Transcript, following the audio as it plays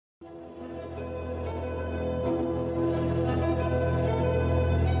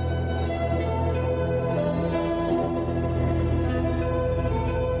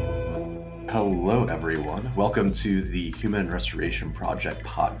Hello, everyone. Welcome to the Human Restoration Project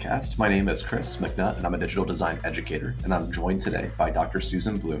podcast. My name is Chris McNutt, and I'm a digital design educator, and I'm joined today by Dr.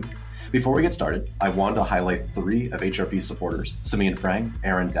 Susan Bloom. Before we get started, I wanted to highlight three of HRP's supporters, Simeon Frang,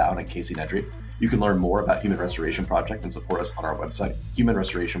 Aaron Dowd, and Casey Nedry. You can learn more about Human Restoration Project and support us on our website,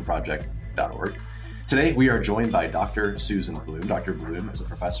 humanrestorationproject.org. Today, we are joined by Dr. Susan Bloom. Dr. Bloom is a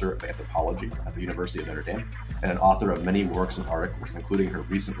professor of anthropology at the University of Notre Dame and an author of many works and articles, including her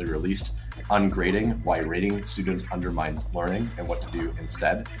recently released Ungrading: Why Rating Students Undermines Learning and What to Do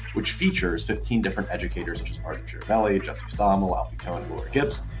Instead, which features 15 different educators such as Arthur Giravelli, Jesse Stommel, Alfie Cohen, and Laura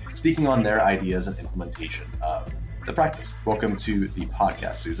Gibbs, speaking on their ideas and implementation of the practice. Welcome to the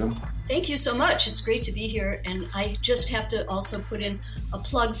podcast, Susan. Thank you so much. It's great to be here. And I just have to also put in a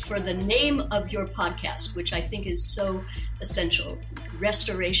plug for the name of your podcast, which I think is so essential: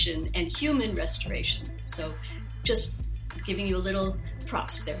 restoration and human restoration. So just giving you a little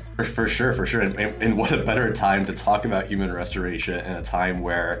props there. For sure. And what a better time to talk about human restoration in a time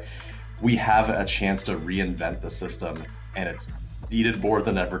where we have a chance to reinvent the system, and it's needed more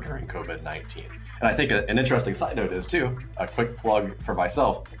than ever during COVID-19. And I think an interesting side note is, too, a quick plug for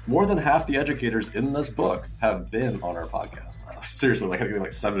myself, more than half the educators in this book have been on our podcast. Seriously, I think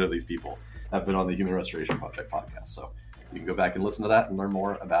like 7 of these people have been on the Human Restoration Project podcast. So you can go back and listen to that and learn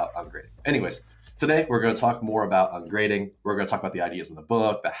more about ungrading. Anyways, today we're going to talk more about ungrading. We're going to talk about the ideas in the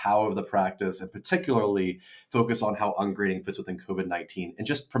book, the how of the practice, and particularly focus on how ungrading fits within COVID-19 and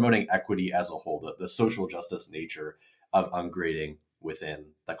just promoting equity as a whole, the social justice nature of ungrading within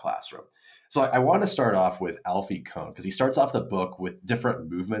the classroom. So I want to start off with Alfie Cohen, because he starts off the book with different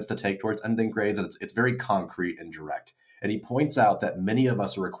movements to take towards ending grades, and it's very concrete and direct. And he points out that many of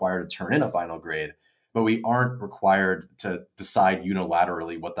us are required to turn in a final grade, but we aren't required to decide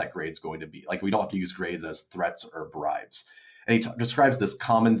unilaterally what that grade's going to be. Like, we don't have to use grades as threats or bribes. And he describes this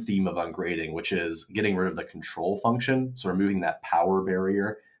common theme of ungrading, which is getting rid of the control function, so removing that power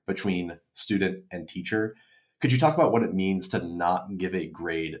barrier between student and teacher. Could you talk about what it means to not give a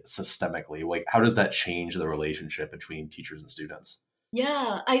grade systemically? Like, how does that change the relationship between teachers and students?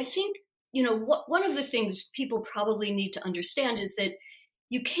 Yeah, I think, one of the things people probably need to understand is that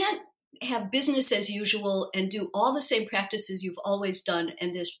you can't have business as usual and do all the same practices you've always done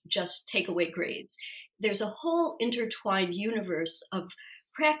and just take away grades. There's a whole intertwined universe of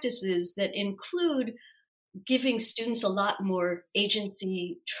practices that include giving students a lot more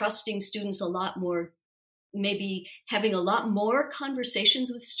agency, trusting students a lot more, maybe having a lot more conversations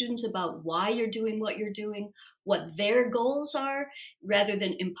with students about why you're doing what you're doing, what their goals are, rather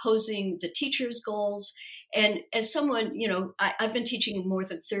than imposing the teacher's goals. And as someone, I've been teaching more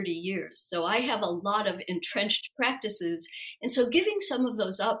than 30 years, so I have a lot of entrenched practices. And so giving some of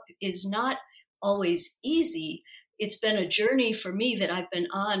those up is not always easy. It's been a journey for me that I've been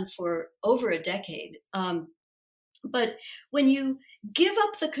on for over a decade. But when you give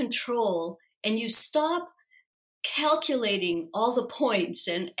up the control and you stop calculating all the points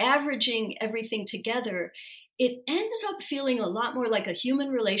and averaging everything together, it ends up feeling a lot more like a human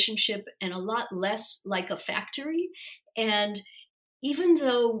relationship and a lot less like a factory. And even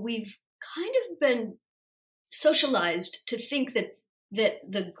though we've kind of been socialized to think that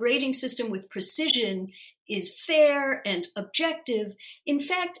the grading system with precision is fair and objective, in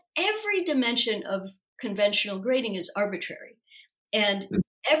fact, every dimension of conventional grading is arbitrary. And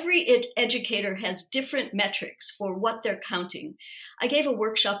every educator has different metrics for what they're counting. I gave a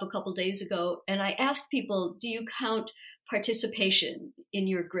workshop a couple days ago, and I asked people, do you count participation in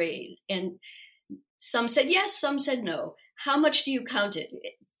your grade? And some said yes, some said no. How much do you count it?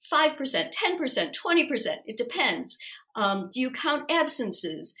 5%, 10%, 20%, it depends. Do you count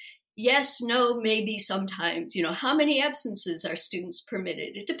absences? Yes, no, maybe, sometimes. How many absences are students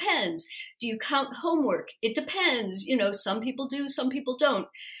permitted? It depends. Do you count homework? It depends. Some people do, some people don't.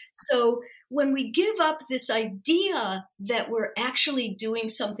 So when we give up this idea that we're actually doing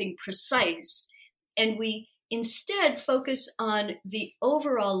something precise, and we instead focus on the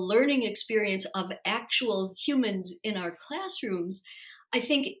overall learning experience of actual humans in our classrooms, I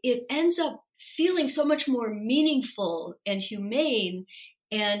think it ends up feeling so much more meaningful and humane.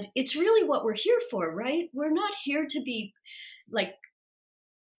 And it's really what we're here for, right? We're not here to be like,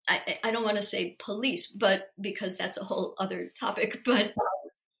 I don't want to say police, but because that's a whole other topic, but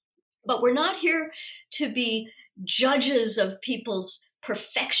we're not here to be judges of people's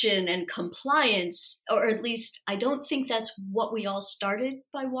perfection and compliance, or at least I don't think that's what we all started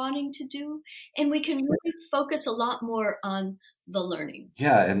by wanting to do. And we can really focus a lot more on the learning.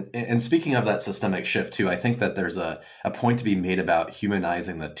 Yeah, and speaking of that systemic shift too, I think that there's a point to be made about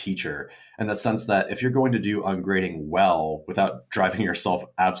humanizing the teacher, in the sense that if you're going to do ungrading well without driving yourself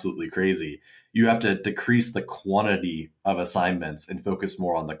absolutely crazy, you have to decrease the quantity of assignments and focus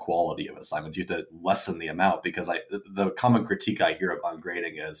more on the quality of assignments. You have to lessen the amount, because the common critique I hear on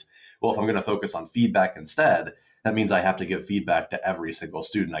grading is, well, if I'm going to focus on feedback instead, that means I have to give feedback to every single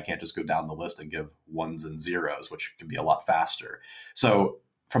student. I can't just go down the list and give ones and zeros, which can be a lot faster. So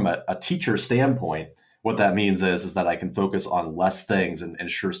from a teacher standpoint, what that means is that I can focus on less things and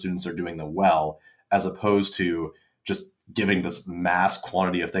ensure students are doing them well, as opposed to just giving this mass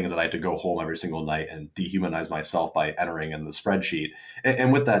quantity of things that I have to go home every single night and dehumanize myself by entering in the spreadsheet.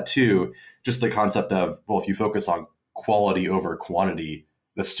 And with that too, just the concept of, well, if you focus on quality over quantity,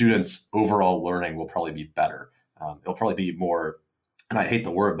 the students' overall learning will probably be better. It'll probably be more, and I hate the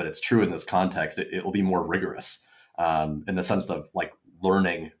word, but it's true in this context, it will be more rigorous in the sense of like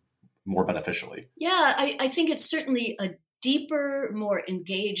learning more beneficially. Yeah, I think it's certainly a deeper, more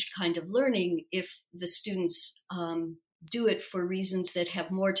engaged kind of learning if the students do it for reasons that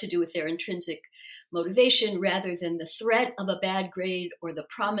have more to do with their intrinsic motivation rather than the threat of a bad grade or the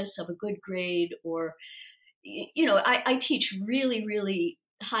promise of a good grade. Or, I teach really, really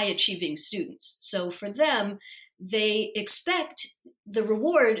high achieving students. So for them, they expect the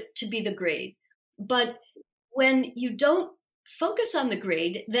reward to be the grade. But when you don't focus on the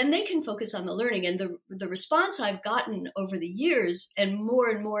grade, then they can focus on the learning. And the response I've gotten over the years, and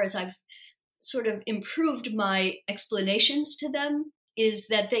more as I've sort of improved my explanations to them, is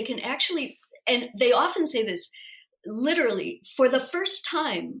that they can actually, and they often say this literally, for the first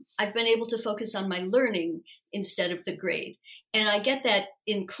time, I've been able to focus on my learning instead of the grade. And I get that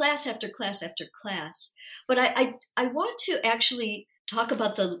in class after class after class. But I want to actually talk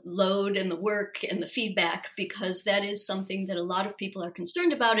about the load and the work and the feedback, because that is something that a lot of people are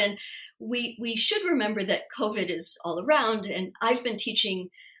concerned about. And we should remember that COVID is all around, and I've been teaching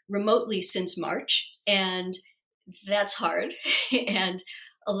remotely since March, and that's hard. And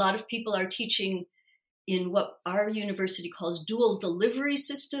a lot of people are teaching in what our university calls dual delivery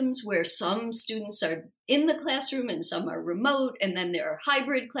systems, where some students are in the classroom and some are remote. And then there are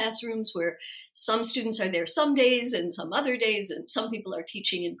hybrid classrooms where some students are there some days and some other days, and some people are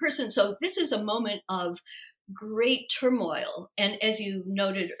teaching in person. So this is a moment of great turmoil. And as you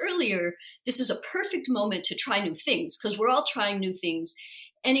noted earlier, this is a perfect moment to try new things, because we're all trying new things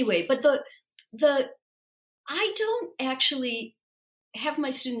anyway. But I don't actually have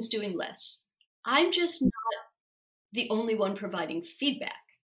my students doing less. I'm just not the only one providing feedback.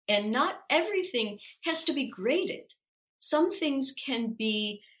 And not everything has to be graded. Some things can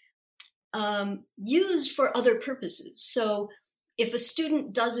be used for other purposes. So if a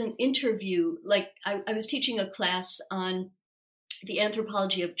student does an interview, like I was teaching a class on the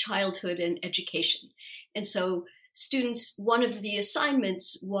anthropology of childhood and education. And so students, one of the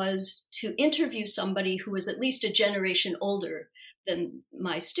assignments was to interview somebody who was at least a generation older than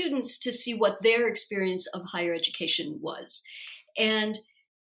my students to see what their experience of higher education was. And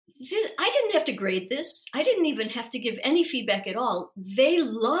I didn't have to grade this. I didn't even have to give any feedback at all. They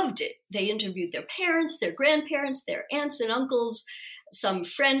loved it. They interviewed their parents, their grandparents, their aunts and uncles, some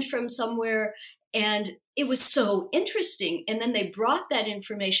friend from somewhere. And it was so interesting. And then they brought that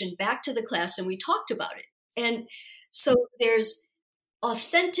information back to the class and we talked about it. And so there's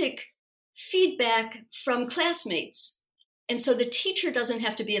authentic feedback from classmates. And so the teacher doesn't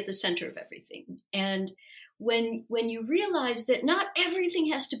have to be at the center of everything. And when you realize that not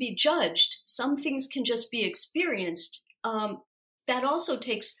everything has to be judged, some things can just be experienced, that also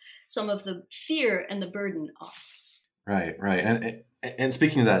takes some of the fear and the burden off. Right. And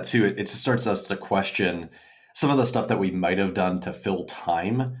speaking of that too, it just starts us to question some of the stuff that we might have done to fill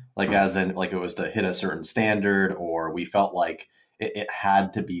time, like as in like it was to hit a certain standard, or we felt like it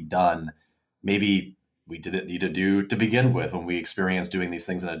had to be done. Maybe we didn't need to do to begin with. When we experienced doing these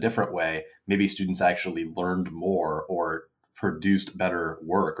things in a different way, maybe students actually learned more or produced better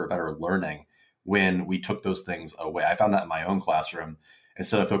work or better learning when we took those things away. I found that in my own classroom.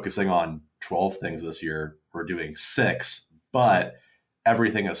 Instead of focusing on 12 things this year, we're doing 6, but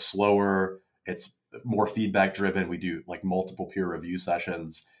everything is slower. It's more feedback driven. We do like multiple peer review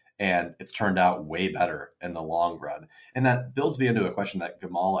sessions, and it's turned out way better in the long run. And that builds me into a question that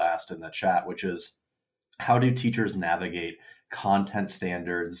Gamal asked in the chat, which is, how do teachers navigate content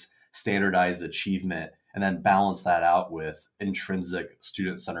standards, standardized achievement, and then balance that out with intrinsic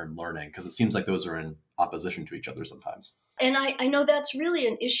student-centered learning? Because it seems like those are in opposition to each other sometimes. And I know that's really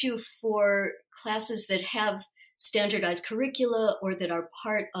an issue for classes that have standardized curricula or that are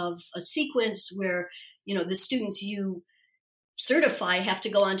part of a sequence where, the students you certify have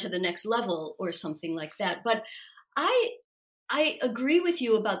to go on to the next level or something like that. But I agree with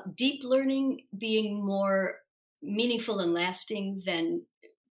you about deep learning being more meaningful and lasting than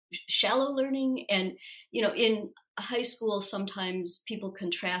shallow learning. And, in high school, sometimes people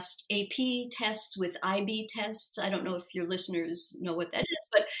contrast AP tests with IB tests. I don't know if your listeners know what that is,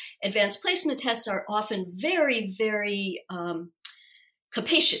 but advanced placement tests are often very, very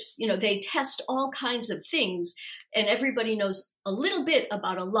capacious. They test all kinds of things, and everybody knows a little bit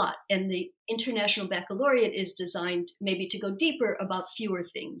about a lot. And the International Baccalaureate is designed maybe to go deeper about fewer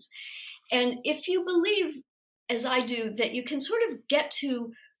things. And if you believe, as I do, that you can sort of get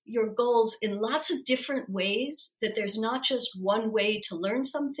to your goals in lots of different ways, that there's not just one way to learn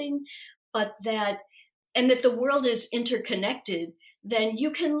something, but that the world is interconnected, then you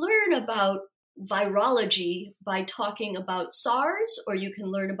can learn about virology by talking about SARS, or you can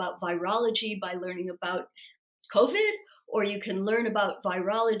learn about virology by learning about COVID, or you can learn about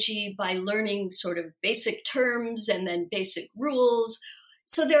virology by learning sort of basic terms and then basic rules.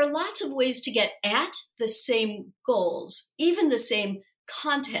 So there are lots of ways to get at the same goals, even the same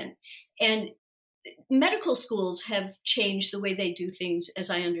content. And medical schools have changed the way they do things, as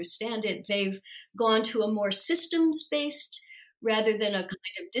I understand it. They've gone to a more systems-based rather than a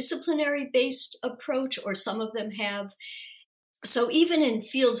kind of disciplinary-based approach, or some of them have. So even in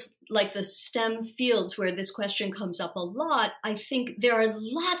fields like the STEM fields where this question comes up a lot, I think there are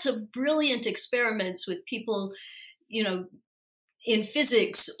lots of brilliant experiments with people, in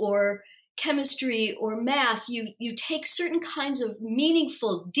physics or chemistry or math. You take certain kinds of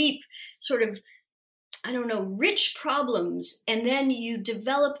meaningful, deep, sort of, rich problems, and then you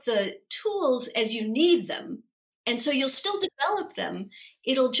develop the tools as you need them. And so you'll still develop them.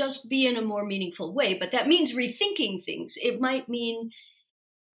 It'll just be in a more meaningful way. But that means rethinking things. It might mean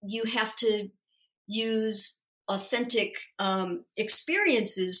you have to use authentic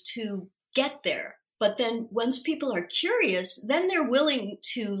experiences to get there. But then once people are curious, then they're willing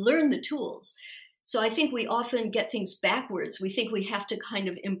to learn the tools. So I think we often get things backwards. We think we have to kind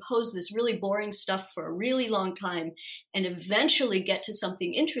of impose this really boring stuff for a really long time and eventually get to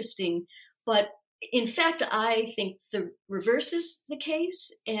something interesting. But in fact, I think the reverse is the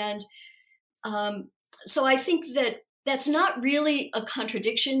case. And so I think that that's not really a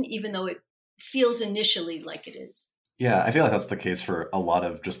contradiction, even though it feels initially like it is. Yeah, I feel like that's the case for a lot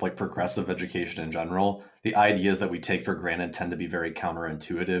of just like progressive education in general. The ideas that we take for granted tend to be very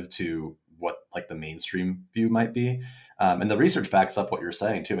counterintuitive to what like the mainstream view might be. And the research backs up what you're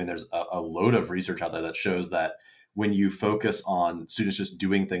saying too. I mean, there's a load of research out there that shows that when you focus on students just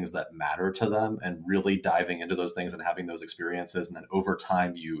doing things that matter to them and really diving into those things and having those experiences, and then over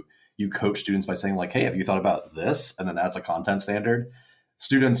time you coach students by saying like, hey, have you thought about this? And then that's a content standard.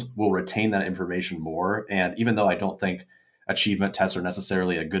 Students will retain that information more. And even though I don't think achievement tests are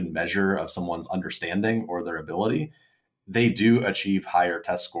necessarily a good measure of someone's understanding or their ability, they do achieve higher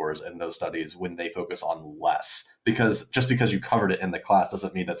test scores in those studies when they focus on less. Because just because you covered it in the class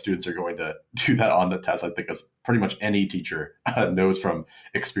doesn't mean that students are going to do that on the test. I think as pretty much any teacher knows from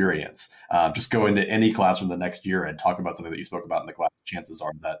experience. Just go into any classroom the next year and talk about something that you spoke about in the class. Chances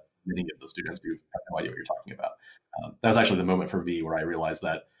are that many of the students do have no idea what you're talking about. That was actually the moment for me where I realized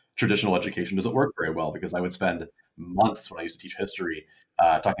that traditional education doesn't work very well, because I would spend months when I used to teach history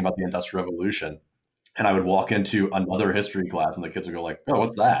talking about the Industrial Revolution. And I would walk into another history class and the kids would go like, oh,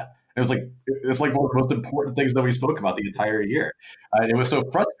 what's that? It was like, it's like one of the most important things that we spoke about the entire year. It was so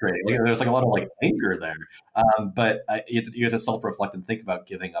frustrating. Like, there's like a lot of like anger there. But you have to self-reflect and think about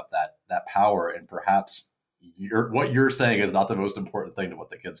giving up that power. And perhaps what you're saying is not the most important thing to what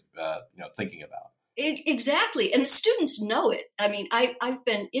the kids thinking about. Exactly. And the students know it. I mean, I've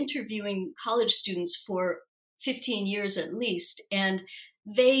been interviewing college students for 15 years at least, and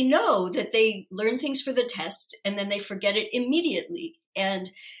they know that they learn things for the test and then they forget it immediately.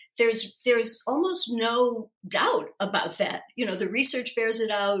 And there's almost no doubt about that. The research bears it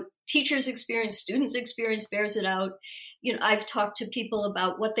out. Teachers' experience, students' experience bears it out. I've talked to people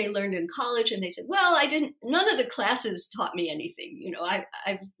about what they learned in college, and they said, well, none of the classes taught me anything.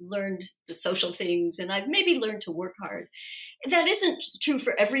 I've learned the social things, and I've maybe learned to work hard. That isn't true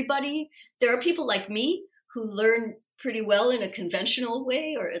for everybody. There are people like me who learn pretty well in a conventional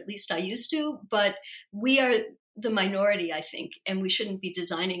way, or at least I used to, but we are the minority, I think, and we shouldn't be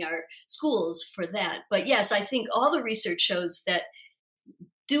designing our schools for that. But yes, I think all the research shows that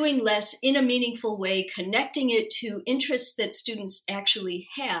doing less in a meaningful way, connecting it to interests that students actually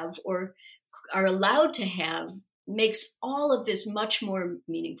have or are allowed to have, makes all of this much more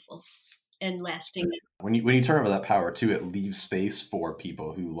meaningful and lasting. When you turn over that power too, it leaves space for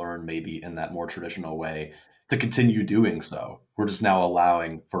people who learn maybe in that more traditional way to continue doing so. We're just now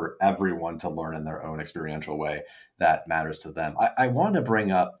allowing for everyone to learn in their own experiential way that matters to them. I wanted to bring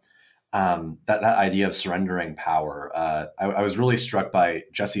up that idea of surrendering power. I was really struck by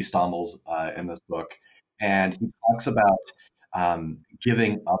Jesse Stommel's in this book, and he talks about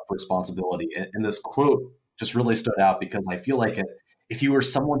giving up responsibility. And this quote just really stood out because I feel like if you were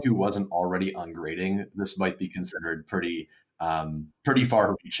someone who wasn't already ungrading, this might be considered pretty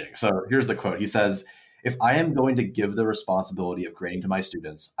far-reaching. So here's the quote. He says, "If I am going to give the responsibility of grading to my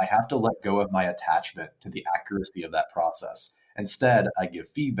students, I have to let go of my attachment to the accuracy of that process. Instead, I give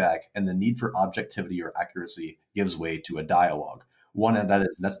feedback, and the need for objectivity or accuracy gives way to a dialogue, one that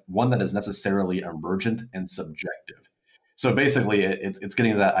is necessarily emergent and subjective." So basically, it's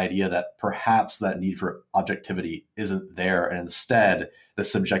getting to that idea that perhaps that need for objectivity isn't there, and instead, the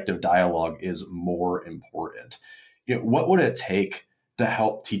subjective dialogue is more important. What would it take to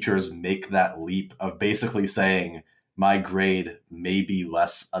help teachers make that leap of basically saying, my grade may be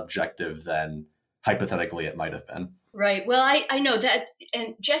less objective than hypothetically it might have been? Right. Well, I know that.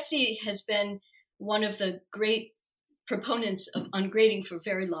 And Jesse has been one of the great proponents of ungrading for a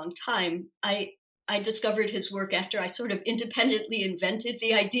very long time. I discovered his work after I sort of independently invented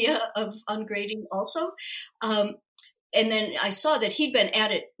the idea of ungrading also. And then I saw that he'd been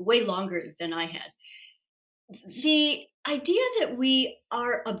at it way longer than I had. The idea that we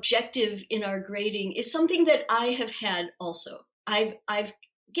are objective in our grading is something that I have had also. I've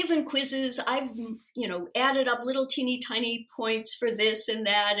given quizzes. I've added up little teeny tiny points for this and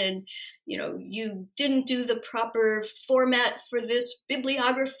that, and you didn't do the proper format for this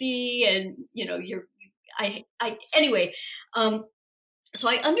bibliography, and anyway. So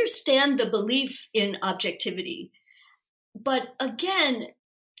I understand the belief in objectivity, but again,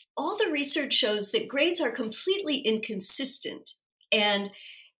 all the research shows that grades are completely inconsistent. And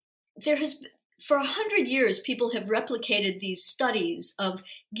for 100 years, people have replicated these studies of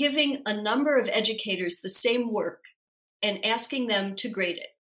giving a number of educators the same work and asking them to grade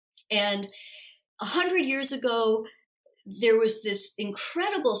it. And 100 years ago, there was this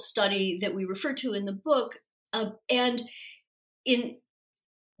incredible study that we refer to in the book. And in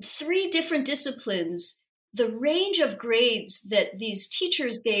 3 different disciplines, the range of grades that these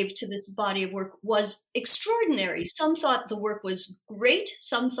teachers gave to this body of work was extraordinary. Some thought the work was great.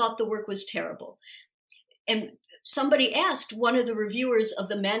 Some thought the work was terrible. And somebody asked one of the reviewers of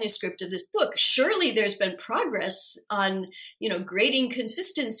the manuscript of this book, surely there's been progress on, grading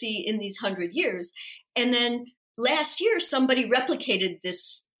consistency in these 100 years. And then last year, somebody replicated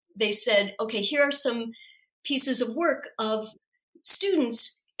this. They said, okay, here are some pieces of work of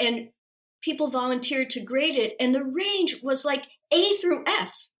students, and people volunteered to grade it, and the range was like A through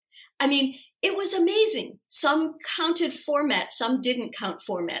F. I mean, it was amazing. Some counted format, some didn't count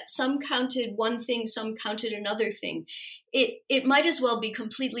format. Some counted one thing, some counted another thing. It might as well be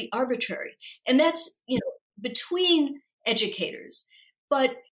completely arbitrary. And that's, between educators.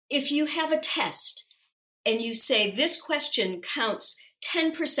 But if you have a test and you say this question counts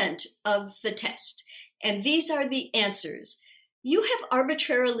 10% of the test, and these are the answers, you have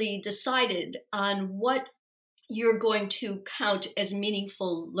arbitrarily decided on what you're going to count as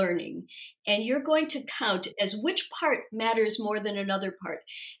meaningful learning. And you're going to count as which part matters more than another part.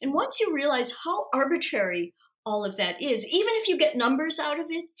 And once you realize how arbitrary all of that is, even if you get numbers out of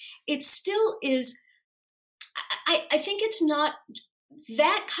it, it still is, I think it's not,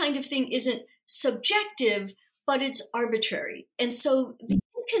 that kind of thing isn't subjective, but it's arbitrary. And so the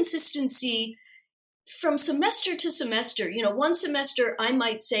inconsistency from semester to semester, one semester I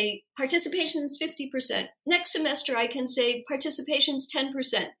might say participation is 50%. Next semester I can say participation is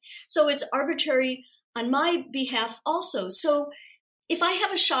 10%. So it's arbitrary on my behalf also. So if I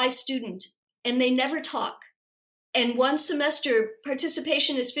have a shy student and they never talk, and one semester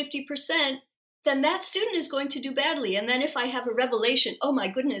participation is 50%, then that student is going to do badly. And then if I have a revelation, oh my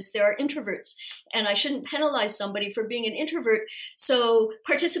goodness, there are introverts, and I shouldn't penalize somebody for being an introvert, so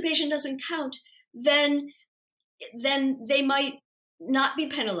participation doesn't count, then they might not be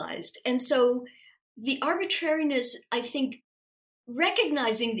penalized. And so the arbitrariness, I think,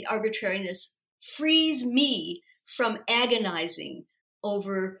 recognizing the arbitrariness frees me from agonizing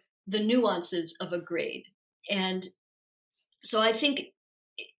over the nuances of a grade. And so I think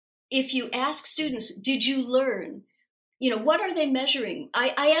if you ask students, did you learn? What are they measuring?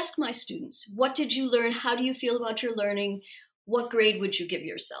 I ask my students, what did you learn? How do you feel about your learning? What grade would you give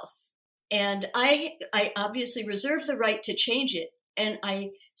yourself? And I obviously reserve the right to change it. And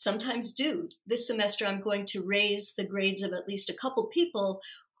I sometimes do. This semester, I'm going to raise the grades of at least a couple people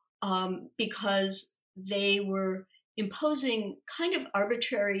because they were imposing kind of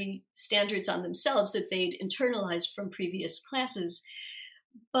arbitrary standards on themselves that they'd internalized from previous classes.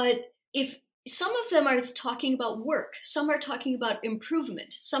 But if some of them are talking about work, some are talking about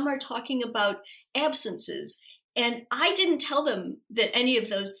improvement, some are talking about absences. And I didn't tell them that any of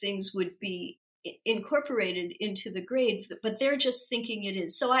those things would be incorporated into the grade, but they're just thinking it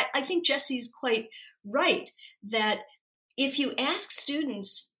is. So I think Jesse's quite right that if you ask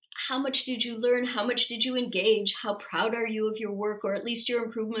students, how much did you learn? How much did you engage? How proud are you of your work, or at least your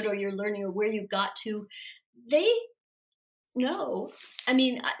improvement or your learning, or where you got to? They know. I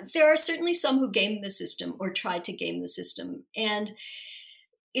mean, there are certainly some who game the system or try to game the system. And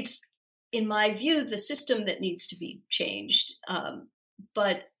it's, in my view, the system that needs to be changed.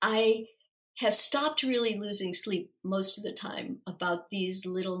 But I have stopped really losing sleep most of the time about these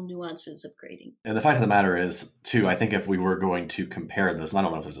little nuances of grading. And the fact of the matter is, too, I think if we were going to compare this, and I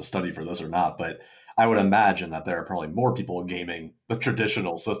don't know if there's a study for this or not, but I would imagine that there are probably more people gaming the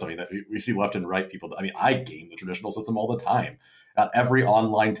traditional system. I mean, that we see left and right people. I mean, I game the traditional system all the time. At every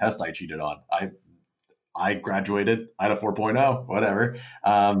online test I cheated on, I graduated. I had a 4.0, whatever.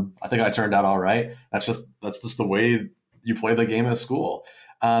 I think I turned out all right. That's just the way you play the game at school.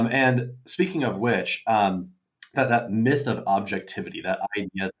 And speaking of which, that myth of objectivity, that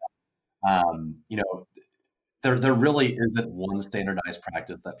idea that there really isn't one standardized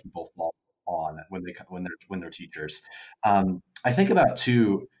practice that people fall on when they're teachers. I think about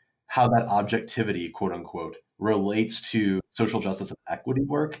too how that objectivity, quote unquote, relates to social justice and equity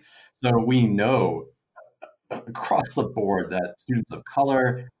work. So we know across the board that students of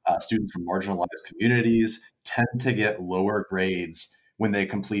color, students from marginalized communities tend to get lower grades when they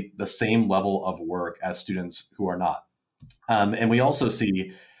complete the same level of work as students who are not. And we also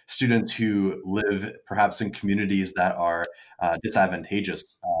see students who live perhaps in communities that are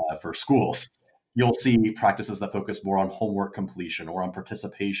disadvantageous for schools. You'll see practices that focus more on homework completion or on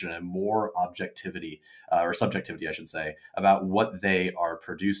participation and more objectivity or subjectivity, I should say, about what they are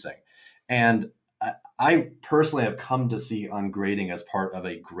producing. And I personally have come to see ungrading as part of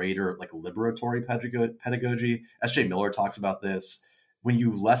a greater like liberatory pedagogy. S.J. Miller talks about this. When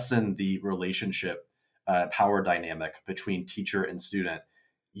you lessen the relationship power dynamic between teacher and student,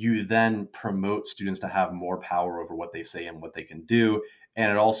 you then promote students to have more power over what they say and what they can do.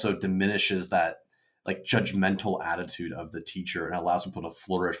 And it also diminishes that like judgmental attitude of the teacher and allows people to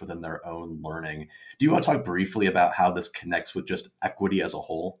flourish within their own learning. Do you want to talk briefly about how this connects with just equity as a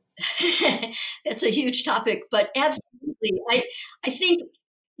whole? That's a huge topic, but absolutely. I think,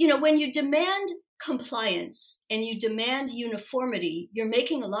 when you demand compliance and you demand uniformity, you're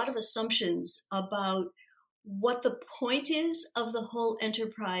making a lot of assumptions about what the point is of the whole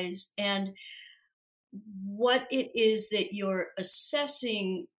enterprise and what it is that you're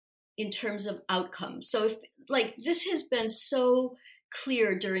assessing in terms of outcomes. So if this has been so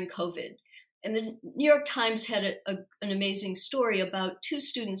clear during COVID, and the New York Times had an amazing story about two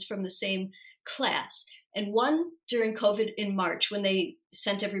students from the same class. And one during COVID in March, when they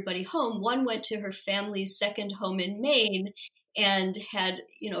sent everybody home, one went to her family's second home in Maine and had,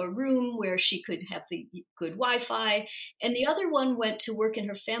 a room where she could have the good Wi-Fi. And the other one went to work in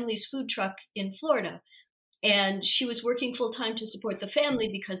her family's food truck in Florida. And she was working full time to support the family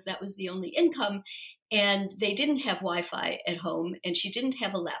because that was the only income. And they didn't have Wi-Fi at home, and she didn't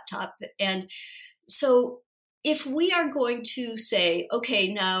have a laptop. And so if we are going to say,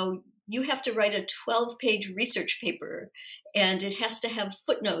 okay, now you have to write a 12-page research paper, and it has to have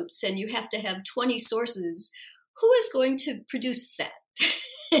footnotes, and you have to have 20 sources, who is going to produce that?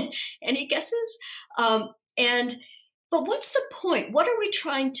 Any guesses? But what's the point? What are we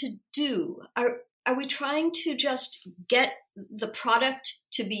trying to do? Are we trying to just get the product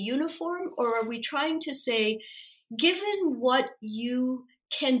to be uniform, or are we trying to say, given what you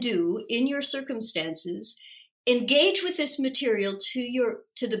can do in your circumstances, engage with this material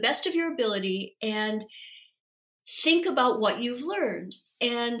to the best of your ability and think about what you've learned?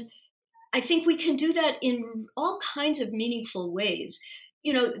 And I think we can do that in all kinds of meaningful ways.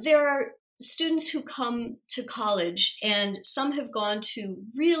 There are students who come to college, and some have gone to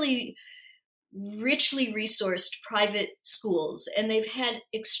really richly resourced private schools, and they've had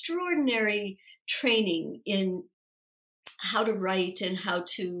extraordinary training in how to write and how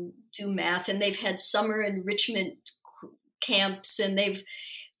to do math, and they've had summer enrichment camps, and they've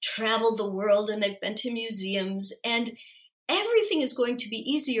traveled the world, and they've been to museums, and everything is going to be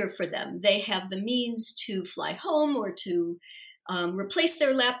easier for them. They have the means to fly home or to replace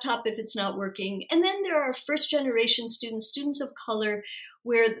their laptop if it's not working. And then there are first generation students of color,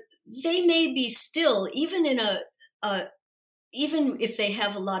 where they may be still, even even if they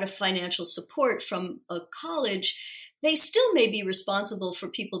have a lot of financial support from a college, they still may be responsible for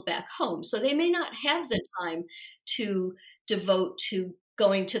people back home. So they may not have the time to devote to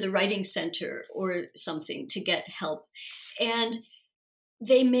going to the writing center or something to get help. And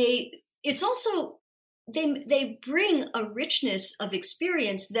it's also, they bring a richness of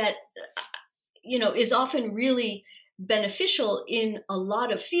experience that, is often really beneficial in a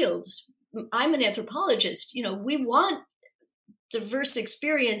lot of fields. I'm an anthropologist. We want diverse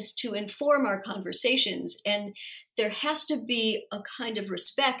experience to inform our conversations, and there has to be a kind of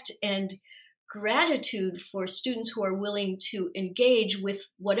respect and gratitude for students who are willing to engage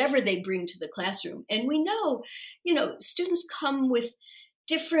with whatever they bring to the classroom. And we know, students come with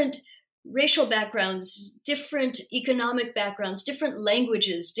different racial backgrounds, different economic backgrounds, different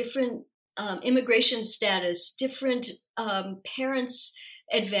languages, different immigration status, different parents'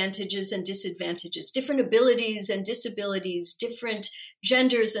 advantages and disadvantages, different abilities and disabilities, different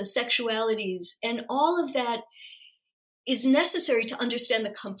genders and sexualities. And all of that is necessary to understand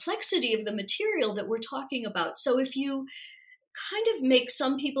the complexity of the material that we're talking about. So if you kind of make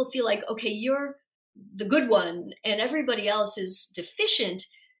some people feel like, okay, you're the good one and everybody else is deficient,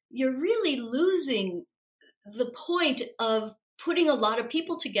 you're really losing the point of putting a lot of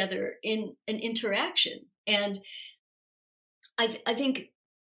people together in an interaction. And I think,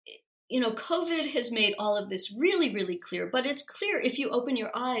 COVID has made all of this really, really clear, but it's clear if you open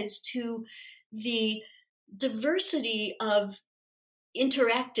your eyes to the diversity of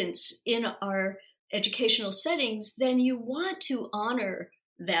interactants in our educational settings, then you want to honor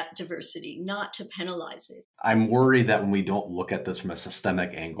that diversity, not to penalize it. I'm worried that when we don't look at this from a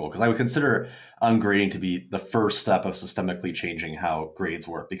systemic angle, because I would consider ungrading to be the first step of systemically changing how grades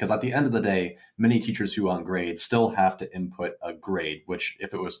work. Because at the end of the day, many teachers who ungrade still have to input a grade, which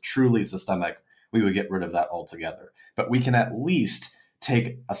if it was truly systemic, we would get rid of that altogether. But we can at least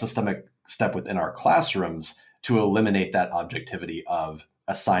take a systemic step within our classrooms to eliminate that objectivity of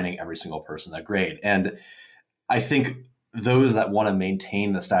assigning every single person a grade. And I think those that want to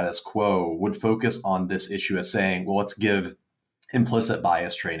maintain the status quo would focus on this issue as saying, well, let's give implicit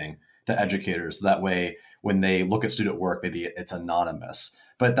bias training to educators. That way, when they look at student work, maybe it's anonymous.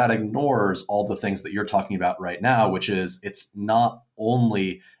 But that ignores all the things that you're talking about right now, which is it's not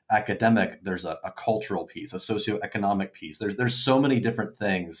only academic, there's a cultural piece, a socioeconomic piece. There's so many different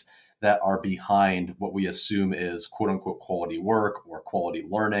things that are behind what we assume is quote unquote quality work or quality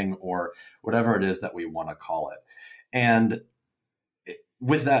learning or whatever it is that we want to call it. And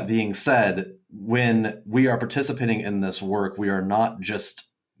with that being said, when we are participating in this work, we are not just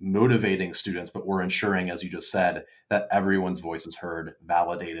motivating students, but we're ensuring, as you just said, that everyone's voice is heard,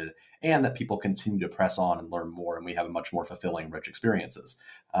 validated, and that people continue to press on and learn more, and we have a much more fulfilling, rich experiences.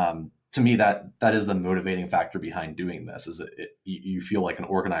 To me, that is the motivating factor behind doing this, is you feel like an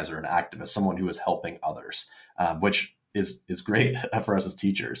organizer, an activist, someone who is helping others, which is great for us as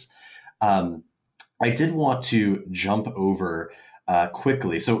teachers. I did want to jump over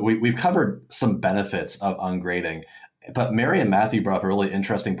quickly. So we've covered some benefits of ungrading, but Mary and Matthew brought up a really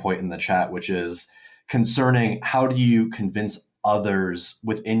interesting point in the chat, which is concerning how do you convince others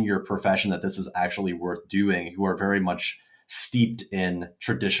within your profession that this is actually worth doing, who are very much steeped in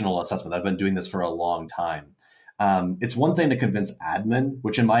traditional assessment. I've been doing this for a long time. It's one thing to convince admin,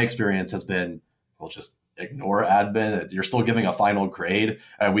 which in my experience has been, well, just ignore admin. You're still giving a final grade.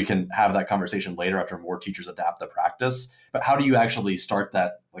 We can have that conversation later after more teachers adapt the practice. But how do you actually start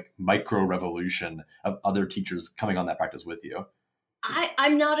that like micro revolution of other teachers coming on that practice with you?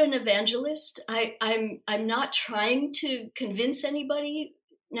 I'm not an evangelist. I'm not trying to convince anybody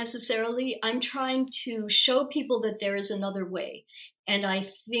necessarily. I'm trying to show people that there is another way. And I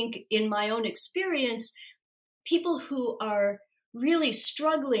think in my own experience, people who are really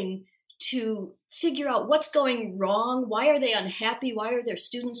struggling to figure out what's going wrong, why are they unhappy, why are their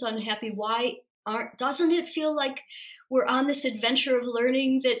students unhappy, doesn't it feel like we're on this adventure of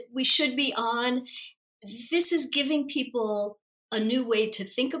learning that we should be on? This is giving people a new way to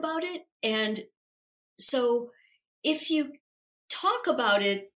think about it. And so if you talk about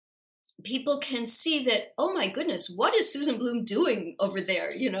it, people can see that, oh my goodness, what is Susan Bloom doing over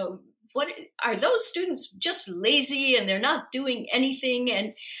there? What are those students just lazy and they're not doing anything?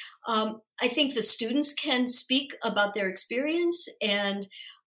 And I think the students can speak about their experience, and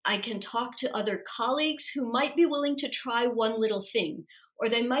I can talk to other colleagues who might be willing to try one little thing, or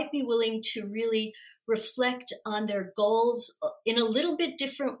they might be willing to really reflect on their goals in a little bit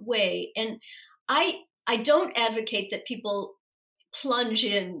different way. And I don't advocate that people plunge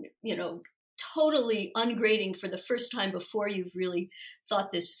in, totally ungrading for the first time before you've really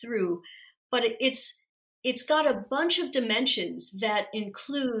thought this through. But it's got a bunch of dimensions that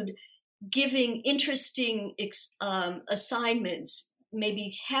include giving interesting assignments,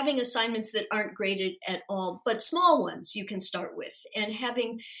 maybe having assignments that aren't graded at all, but small ones you can start with, and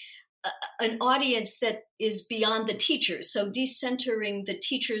having an audience that is beyond the teachers. So decentering the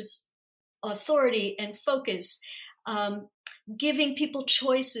teacher's authority and focus, giving people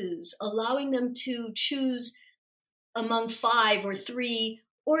choices, allowing them to choose among 5 or 3,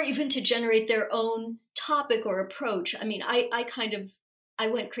 or even to generate their own topic or approach. I mean, I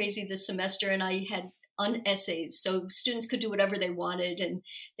went crazy this semester, and I had essays. So students could do whatever they wanted, and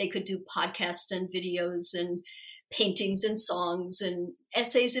they could do podcasts and videos and paintings and songs and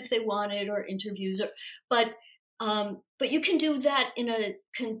essays if they wanted, or interviews. But you can do that in a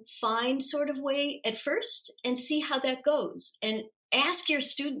confined sort of way at first and see how that goes. And ask your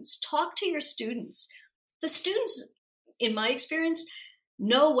students, talk to your students. The students, in my experience,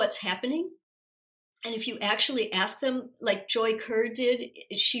 know what's happening. And if you actually ask them, like Joy Kerr did,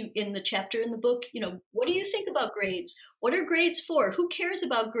 she in the chapter in the book, what do you think about grades? What are grades for? Who cares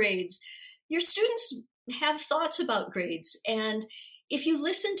about grades? Your students have thoughts about grades. And if you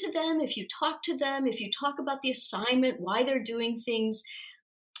listen to them, if you talk to them, if you talk about the assignment, why they're doing things,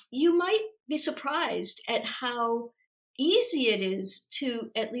 you might be surprised at how easy it is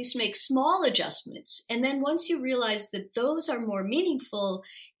to at least make small adjustments. And then once you realize that those are more meaningful,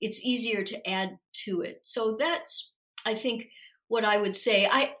 it's easier to add to it. So that's, I think, what I would say.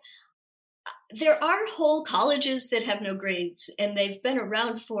 There are whole colleges that have no grades, and they've been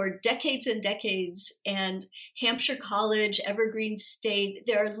around for decades and decades. And Hampshire College, Evergreen State,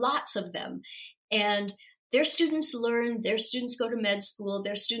 there are lots of them. And their students learn, their students go to med school,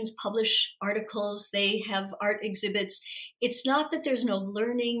 their students publish articles, they have art exhibits. It's not that there's no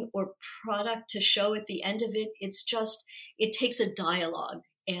learning or product to show at the end of it. It's just, it takes a dialogue.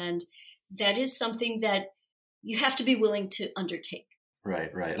 And that is something that you have to be willing to undertake.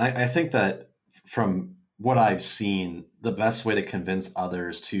 Right. And I think that from what I've seen, the best way to convince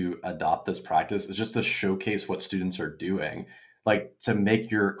others to adopt this practice is just to showcase what students are doing. Like to make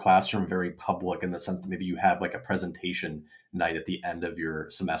your classroom very public in the sense that maybe you have like a presentation night at the end of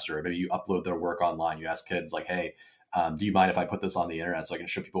your semester, or maybe you upload their work online. You ask kids like, hey, do you mind if I put this on the internet so I can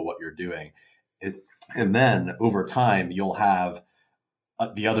show people what you're doing? And then over time, you'll have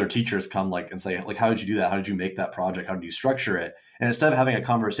the other teachers come like and say, like, how did you do that? How did you make that project? How did you structure it? And instead of having a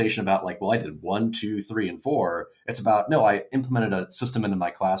conversation about like, well, I did 1, 2, 3, and 4, it's about, no, I implemented a system into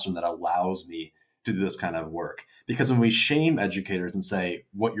my classroom that allows me to do this kind of work. Because when we shame educators and say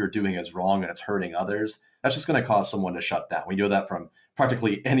what you're doing is wrong and it's hurting others, that's just going to cause someone to shut down. We know that from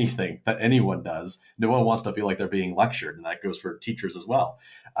practically anything that anyone does. No one wants to feel like they're being lectured, and that goes for teachers as well.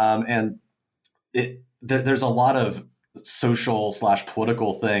 There's a lot of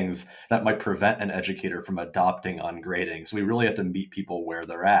social/political things that might prevent an educator from adopting ungrading. So we really have to meet people where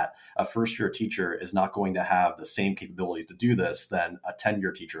they're at. A first-year teacher is not going to have the same capabilities to do this than a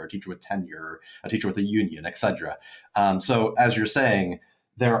tenure teacher, a teacher with tenure, a teacher with a union, etc. So as you're saying,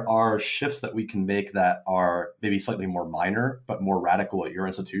 there are shifts that we can make that are maybe slightly more minor, but more radical at your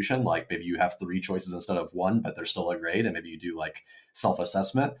institution. Like maybe you have 3 choices instead of 1, but they're still a grade. And maybe you do like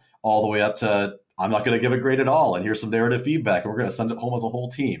self-assessment, all the way up to, I'm not going to give a grade at all, and here's some narrative feedback, and we're going to send it home as a whole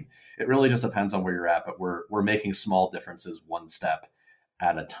team. It really just depends on where you're at, but we're making small differences one step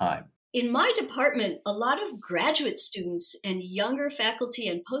at a time. In my department, a lot of graduate students and younger faculty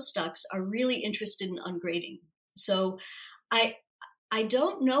and postdocs are really interested in ungrading. So I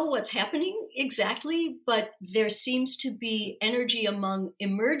don't know what's happening exactly, but there seems to be energy among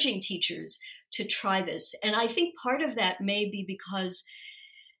emerging teachers to try this. And I think part of that may be because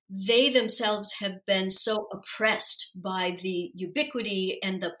they themselves have been so oppressed by the ubiquity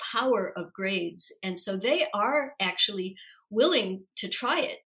and the power of grades. And so they are actually willing to try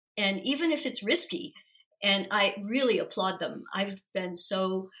it. And even if it's risky, and I really applaud them. I've been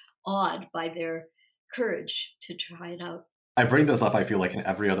so awed by their courage to try it out. I bring this up, I feel like, in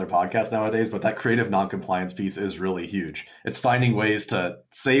every other podcast nowadays, but that creative noncompliance piece is really huge. It's finding ways to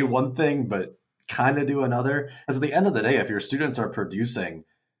say one thing, but kind of do another. Because at the end of the day, if your students are producing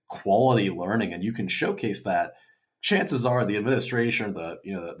quality learning and you can showcase that, chances are the administration,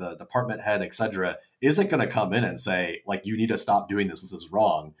 the department head, et cetera, isn't going to come in and say, like, you need to stop doing this. This is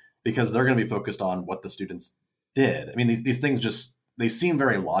wrong, because they're going to be focused on what the students did. I mean, these things just, they seem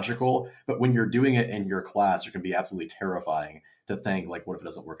very logical, but when you're doing it in your class, it can be absolutely terrifying to think, like, what if it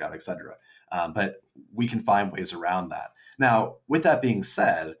doesn't work out, et cetera. But we can find ways around that. Now, with that being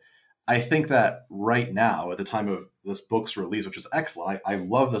said, I think that right now, at the time of this book's release, which is excellent, I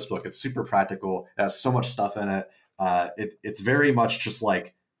love this book. It's super practical. It has so much stuff in it. It's very much just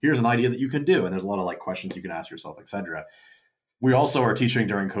like, here's an idea that you can do. And there's a lot of like questions you can ask yourself, et cetera. We also are teaching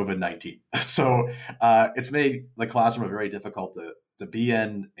during COVID-19. So it's made the classroom very difficult to be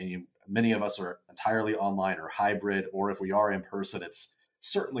in. And many of us are entirely online or hybrid, or if we are in person, it's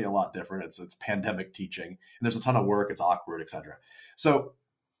certainly a lot different. It's pandemic teaching, and there's a ton of work. It's awkward, etc. So,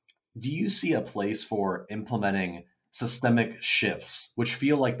 do you see a place for implementing systemic shifts, which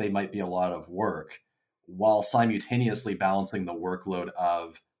feel like they might be a lot of work, while simultaneously balancing the workload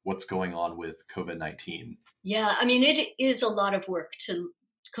of what's going on with COVID-19? Yeah, I mean, it is a lot of work to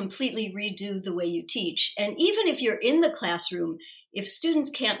completely redo the way you teach. And even if you're in the classroom, if students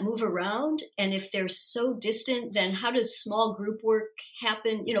can't move around and if they're so distant, then how does small group work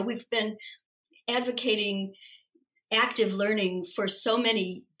happen? We've been advocating active learning for so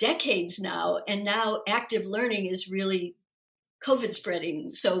many decades now, and now active learning is really COVID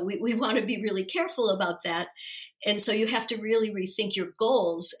spreading. So we want to be really careful about that. And so you have to really rethink your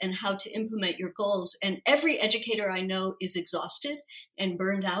goals and how to implement your goals. And every educator I know is exhausted and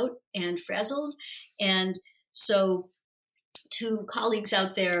burned out and frazzled. And so to colleagues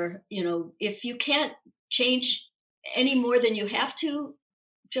out there, if you can't change any more than you have to,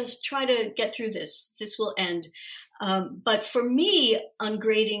 just try to get through this. This will end. But for me,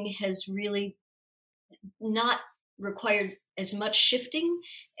 ungrading has really not required as much shifting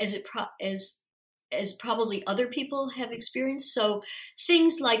as as probably other people have experienced. So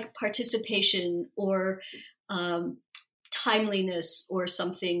things like participation or timeliness or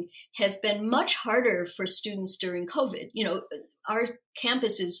something have been much harder for students during COVID. Our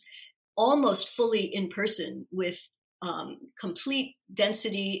campus is almost fully in person with complete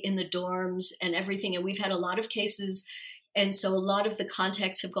density in the dorms and everything. And we've had a lot of cases. And so a lot of the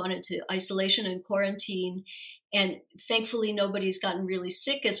contacts have gone into isolation and quarantine. And thankfully, nobody's gotten really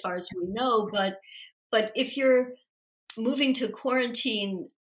sick as far as we know. But if you're moving to quarantine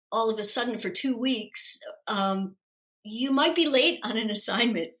all of a sudden for 2 weeks, you might be late on an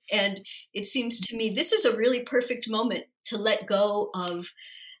assignment. And it seems to me this is a really perfect moment to let go of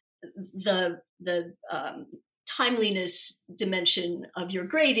the timeliness dimension of your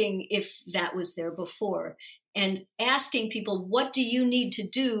grading, if that was there before, and asking people, what do you need to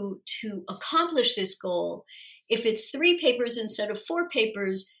do to accomplish this goal? If it's 3 papers instead of 4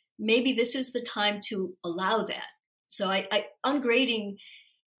 papers, maybe this is the time to allow that. So ungrading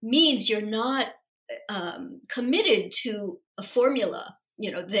means you're not committed to a formula,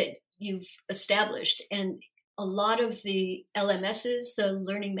 that you've established. And a lot of the LMSs, the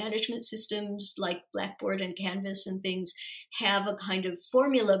learning management systems like Blackboard and Canvas and things, have a kind of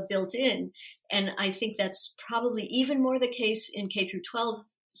formula built in. And I think that's probably even more the case in K through 12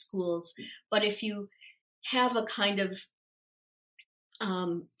 schools. But if you have a kind of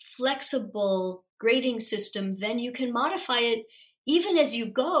flexible grading system, then you can modify it even as you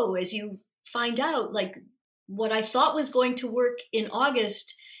go, as you find out, like what I thought was going to work in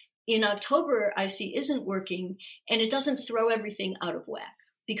August, in October, I see isn't working, and it doesn't throw everything out of whack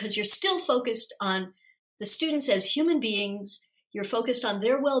because you're still focused on the students as human beings, you're focused on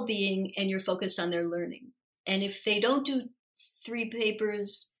their well-being, and you're focused on their learning. And if they don't do 3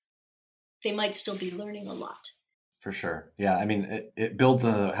 papers, they might still be learning a lot. For sure. Yeah. I mean, it builds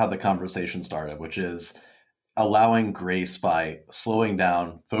how the conversation started, which is allowing grace by slowing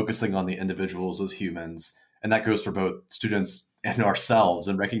down, focusing on the individuals as humans. And that goes for both students and ourselves,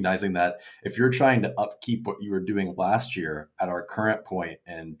 and recognizing that if you're trying to upkeep what you were doing last year at our current point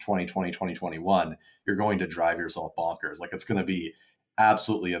in 2020, 2021, you're going to drive yourself bonkers. Like, it's going to be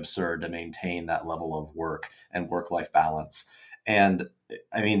absolutely absurd to maintain that level of work and work-life balance. And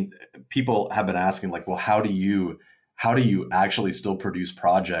I mean, people have been asking, like, well, how do you actually still produce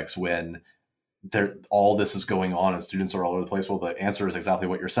projects when all this is going on and students are all over the place? Well, the answer is exactly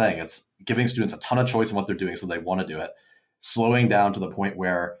what you're saying. It's giving students a ton of choice in what they're doing so they want to do it, slowing down to the point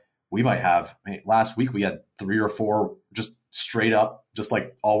where we might have, last week we had 3 or 4 just straight up, just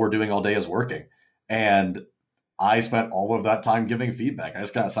like all we're doing all day is working. And I spent all of that time giving feedback. I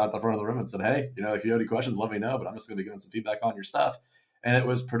just kind of sat at the front of the room and said, hey, if you have any questions, let me know, but I'm just going to be giving some feedback on your stuff. And it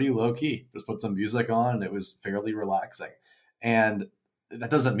was pretty low key. Just put some music on and it was fairly relaxing. And that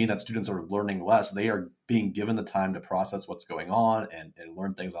doesn't mean that students are learning less. They are being given the time to process what's going on and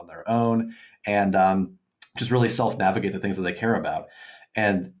learn things on their own, and just really self-navigate the things that they care about.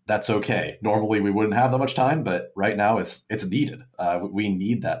 And that's okay. Normally we wouldn't have that much time, but right now it's needed. We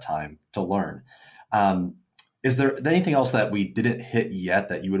need that time to learn. Is there anything else that we didn't hit yet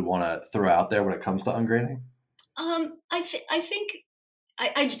that you would want to throw out there when it comes to ungrading? I think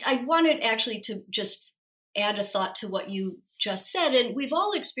I wanted actually to just add a thought to what you just said. And we've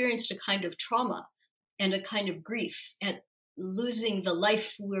all experienced a kind of trauma and a kind of grief at losing the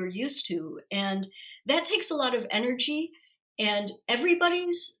life we're used to. And that takes a lot of energy, and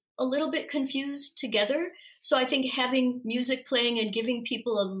everybody's a little bit confused together. So I think having music playing and giving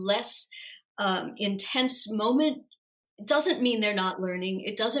people a less intense moment doesn't mean they're not learning.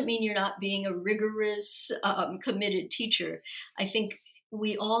 It doesn't mean you're not being a rigorous, committed teacher. I think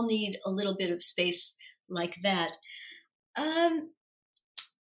we all need a little bit of space like that.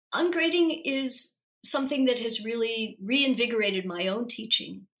 Ungrading is something that has really reinvigorated my own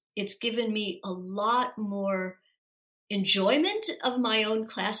teaching. It's given me a lot more enjoyment of my own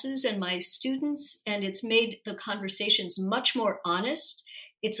classes and my students, and it's made the conversations much more honest.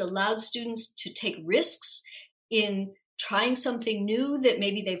 It's allowed students to take risks in trying something new that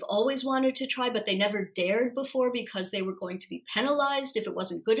maybe they've always wanted to try, but they never dared before because they were going to be penalized if it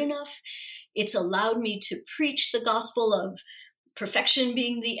wasn't good enough. It's allowed me to preach the gospel of perfection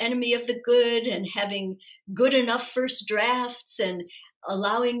being the enemy of the good and having good enough first drafts, and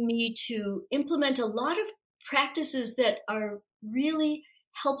allowing me to implement a lot of practices that are really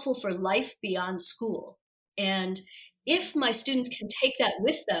helpful for life beyond school. And if my students can take that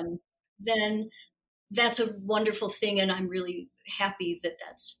with them, then that's a wonderful thing. And I'm really happy that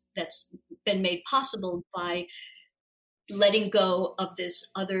that's been made possible by letting go of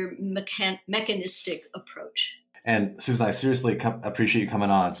this other mechanistic approach. And Susan, I seriously appreciate you coming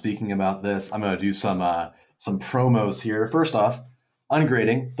on, speaking about this. I'm going to do some promos here. First off,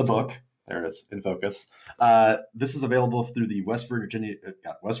 Ungrading, the book. There it is, in focus. This is available through the West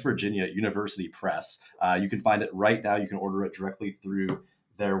Virginia University Press. You can find it right now. You can order it directly through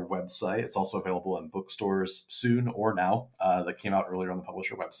their website. It's also available in bookstores soon or now. That came out earlier on the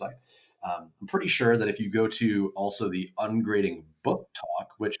publisher website. I'm pretty sure that if you go to also the Ungrading Book Talk,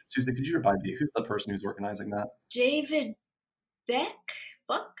 which, Susan, could you remind me, who's the person who's organizing that? David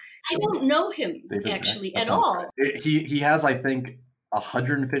Buck? I don't know him actually at all. Right. He has, I think,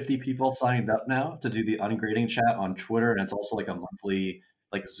 150 people signed up now to do the Ungrading chat on Twitter, and it's also like a monthly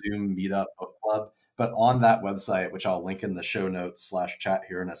Zoom meetup book club. But on that website, which I'll link in the show notes /chat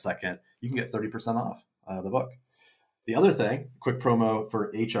here in a second, you can get 30% off the book. The other thing, quick promo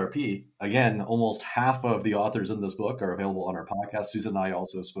for HRP. Again, almost half of the authors in this book are available on our podcast. Susan and I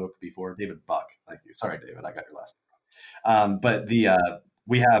also spoke before. David Buck. Thank you. Sorry, David, I got your last name. But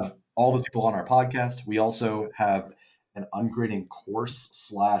we have all those people on our podcast. We also have an Ungrading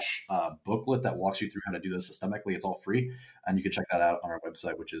course / booklet that walks you through how to do this systemically. It's all free. And you can check that out on our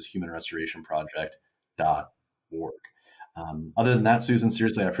website, which is humanrestorationproject.org. Other than that, Susan,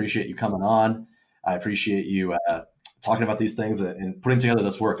 seriously, I appreciate you coming on. I appreciate you talking about these things and putting together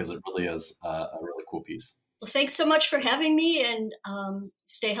this work, as it really is a really cool piece. Well, thanks so much for having me, and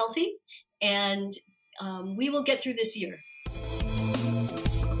stay healthy, and we will get through this year.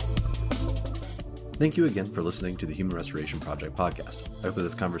 Thank you again for listening to the Human Restoration Project podcast. I hope that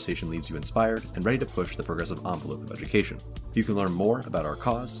this conversation leaves you inspired and ready to push the progressive envelope of education. You can learn more about our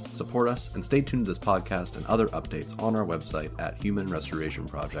cause, support us, and stay tuned to this podcast and other updates on our website at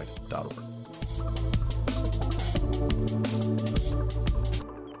humanrestorationproject.org.